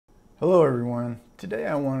Hello everyone. Today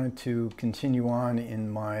I wanted to continue on in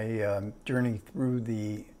my journey through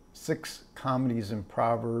the 6 Comedies and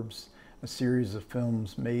Proverbs, a series of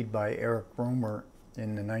films made by Eric Rohmer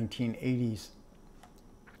in the 1980s.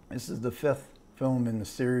 This is the 5th film in the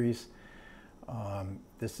series.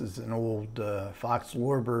 This is an old Fox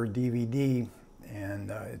Warbird DVD, and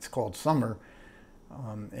it's called Summer.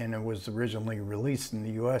 And it was originally released in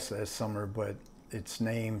the U.S. as Summer, but its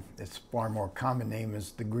far more common name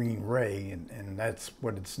is the Green Ray, and that's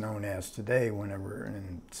what it's known as today whenever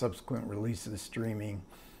in subsequent releases, streaming,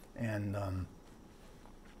 and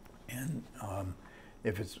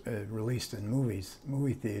if it's released in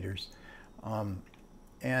movie theaters.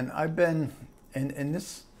 And I've been, and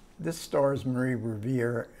this stars Marie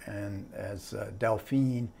Revere and as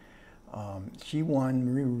Delphine.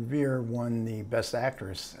 Marie Revere won the Best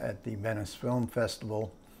Actress at the Venice Film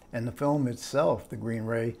Festival, and the film itself, The Green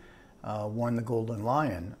Ray, won the Golden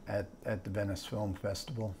Lion at the Venice Film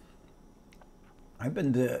Festival. I've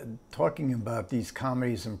been talking about these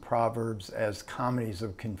comedies and proverbs as comedies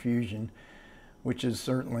of confusion, which is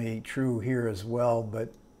certainly true here as well,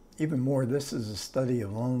 but even more, this is a study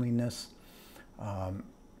of loneliness.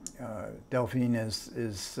 Delphine has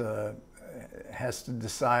to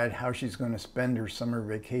decide how she's going to spend her summer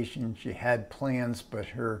vacation. She had plans, but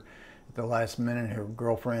at the last minute, her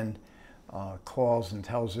girlfriend calls and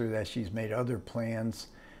tells her that she's made other plans.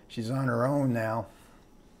 She's on her own now.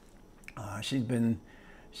 She's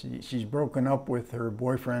broken up with her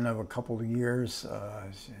boyfriend of a couple of years.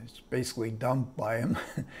 She's basically dumped by him,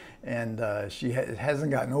 and she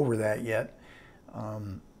hasn't gotten over that yet.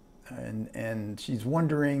 And she's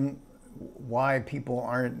wondering why people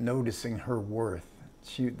aren't noticing her worth.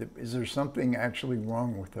 Is there something actually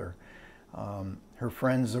wrong with her? Her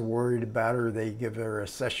friends are worried about her. They give her a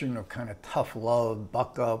session of kind of tough love,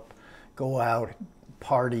 buck up, go out,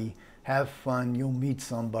 party, have fun, you'll meet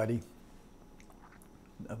somebody.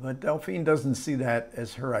 But Delphine doesn't see that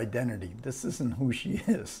as her identity. This isn't who she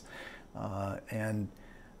is. And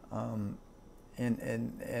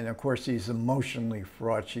of course, she's emotionally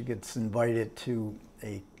fraught. She gets invited to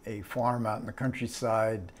a farm out in the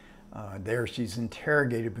countryside. There she's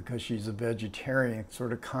interrogated because she's a vegetarian,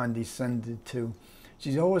 sort of condescended to.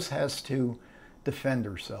 She always has to defend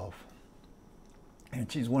herself.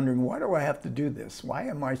 And she's wondering, why do I have to do this? Why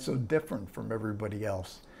am I so different from everybody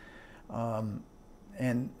else? And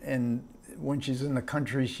when she's in the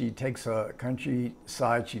country, she takes a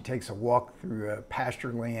walk through a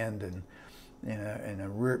pasture land, and in a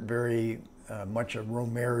very much a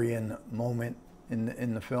Romerian moment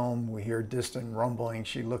in the film. We hear distant rumbling.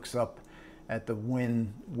 She looks up at the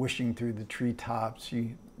wind wishing through the treetops.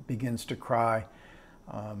 She begins to cry.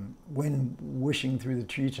 Wind wishing through the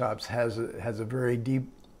treetops has a very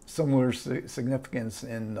deep, similar significance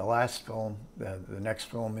in the last film, the next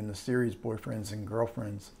film in the series, Boyfriends and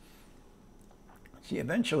Girlfriends. She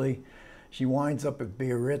winds up at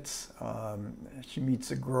Biarritz. She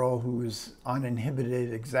meets a girl who is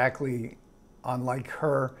uninhibited, exactly unlike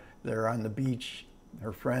her. They're on the beach.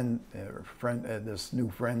 This new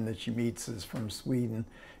friend that she meets is from Sweden.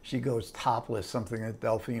 She goes topless, something that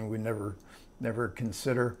Delphine would never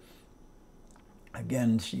consider.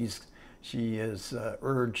 Again, she is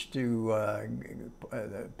urged to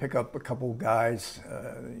pick up a couple guys.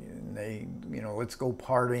 And they, let's go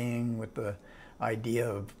partying, with the idea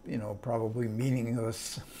of, probably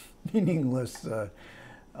meaningless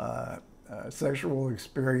sexual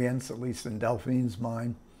experience, at least in Delphine's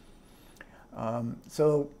mind.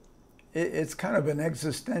 So it's kind of an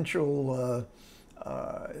existential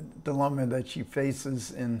dilemma that she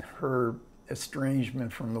faces in her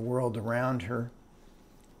estrangement from the world around her.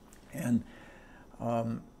 And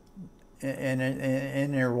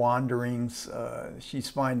in her wanderings, she's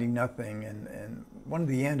finding nothing. And one of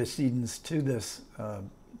the antecedents to this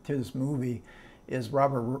movie is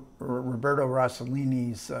Roberto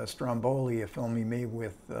Rossellini's Stromboli, a film he made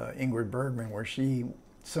with Ingrid Bergman, where she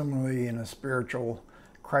similarly in a spiritual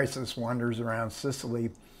crisis wanders around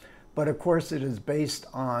Sicily. But of course, the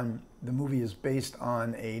movie is based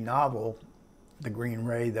on a novel, The Green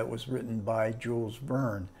Ray, that was written by Jules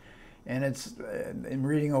Verne. And it's, in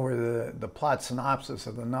reading over the plot synopsis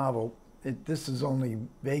of the novel, this is only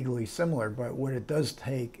vaguely similar, but what it does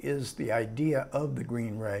take is the idea of the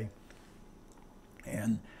Green Ray,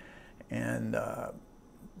 and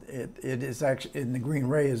it is actually, and the Green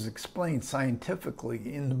Ray is explained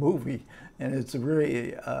scientifically in the movie, and it's a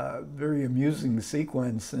very amusing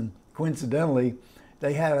sequence. And coincidentally,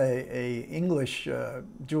 they had a English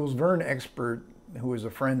Jules Verne expert who was a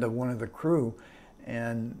friend of one of the crew,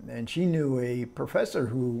 and she knew a professor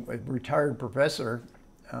a retired professor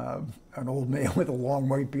an old man with a long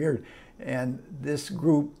white beard. And this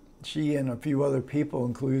group, she and a few other people,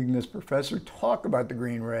 including this professor, talk about the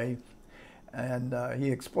green ray. And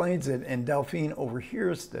he explains it, and Delphine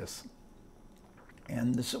overhears this.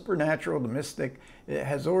 And the supernatural, the mystic, it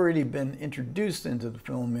has already been introduced into the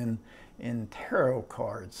film in tarot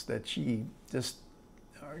cards that she just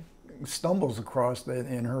stumbles across that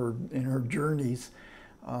in her journeys.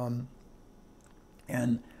 And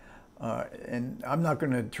I'm not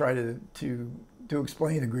going to try to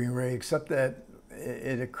explain the green ray, except that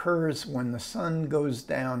it occurs when the sun goes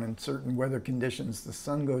down in certain weather conditions. The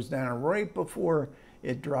sun goes down, and right before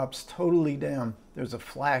it drops totally down, there's a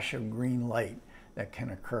flash of green light that can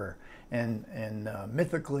occur. And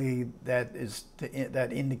mythically, that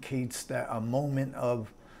indicates that a moment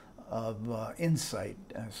of insight,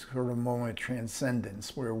 a sort of moment of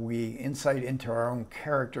transcendence, where we insight into our own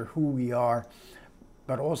character, who we are,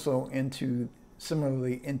 but also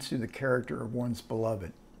similarly into the character of one's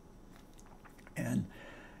beloved. And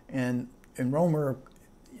Rohmer,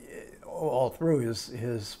 all through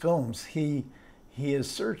his films, he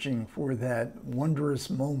is searching for that wondrous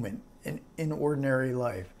moment in ordinary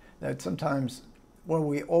life that sometimes, well,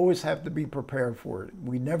 we always have to be prepared for it.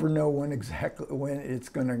 We never know when it's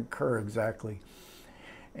going to occur exactly.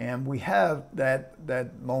 And we have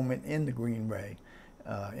that moment in the green ray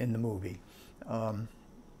in the movie.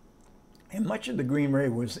 And much of the green ray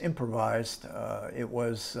was improvised.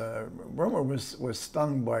 Rohmer was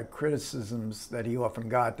stung by criticisms that he often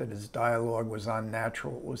got, that his dialogue was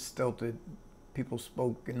unnatural, it was stilted. People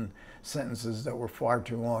spoke in sentences that were far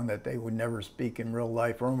too long, that they would never speak in real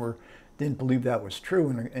life. Rohmer didn't believe that was true,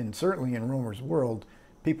 and certainly in Rohmer's world,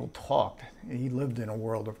 people talked. He lived in a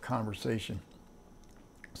world of conversation.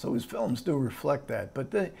 So his films do reflect that.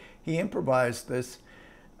 But he improvised this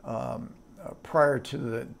prior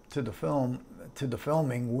to the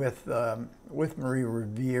filming with Marie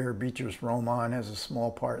Revere. Beatrice Roman has a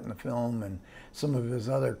small part in the film, and some of his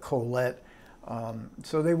other Colette.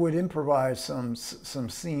 So they would improvise some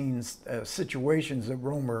scenes, situations that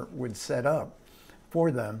Rohmer would set up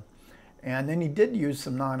for them, and then he did use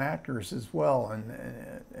some non-actors as well,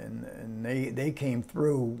 and they came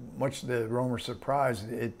through. Much to Rohmer's surprise,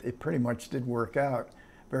 it pretty much did work out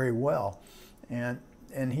very well, and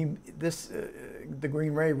The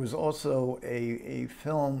Green Ray was also a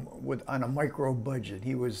film on a micro budget.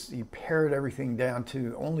 He pared everything down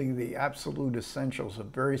to only the absolute essentials. A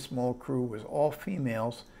very small crew, was all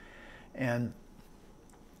females, and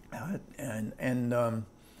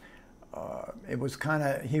it was kind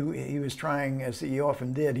of, he was trying, as he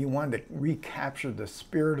often did, he wanted to recapture the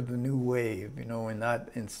spirit of the new wave, and not,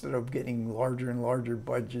 instead of getting larger and larger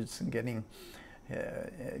budgets and getting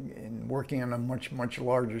and working on a much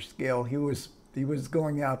larger scale, he was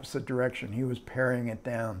going the opposite direction. He was paring it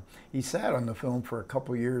down. He sat on the film for a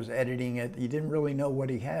couple of years editing it. He didn't really know what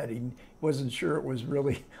he had. He wasn't sure it was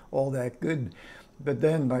really all that good. But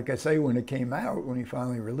then, like I say, when it came out, when he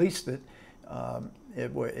finally released it,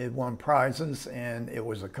 it won prizes, and it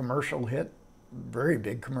was a commercial hit, very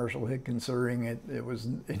big commercial hit, considering it was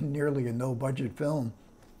nearly a no-budget film.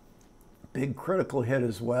 Big critical hit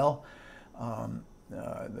as well. And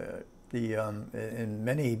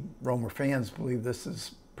many Rohmer fans believe this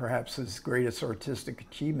is perhaps his greatest artistic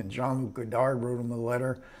achievement. Jean-Luc Godard wrote him a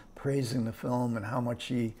letter praising the film and how much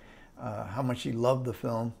he loved the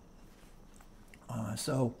film.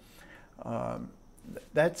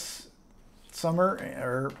 That's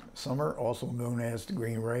Summer, also known as The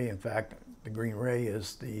Green Ray. In fact, The Green Ray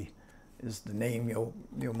is the name you'll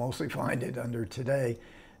mostly find it under today.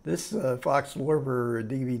 This Fox Lorber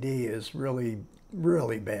DVD is really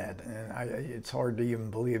bad, and it's hard to even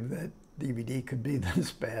believe that DVD could be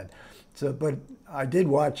this bad. So, but I did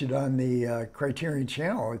watch it on the Criterion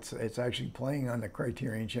Channel. It's actually playing on the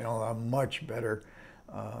Criterion Channel. A much better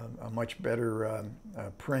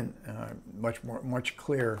print, much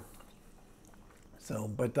clearer. So,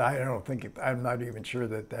 but I'm not even sure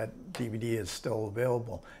that DVD is still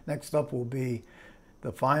available. Next up will be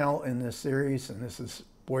the final in this series, and this is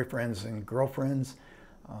Boyfriends and Girlfriends.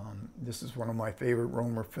 This is one of my favorite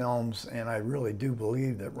Rohmer films, and I really do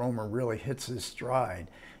believe that Rohmer really hits his stride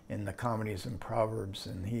in the Comedies and Proverbs,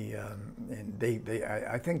 and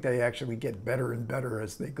I think they actually get better and better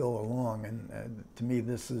as they go along. And to me,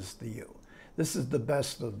 this is the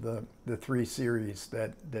best of the three series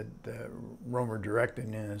that Rohmer directed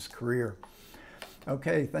in his career.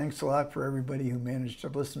 Okay, thanks a lot for everybody who managed to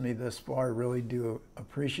listen to me this far. I really do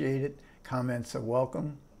appreciate it. Comments are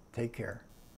welcome. Take care.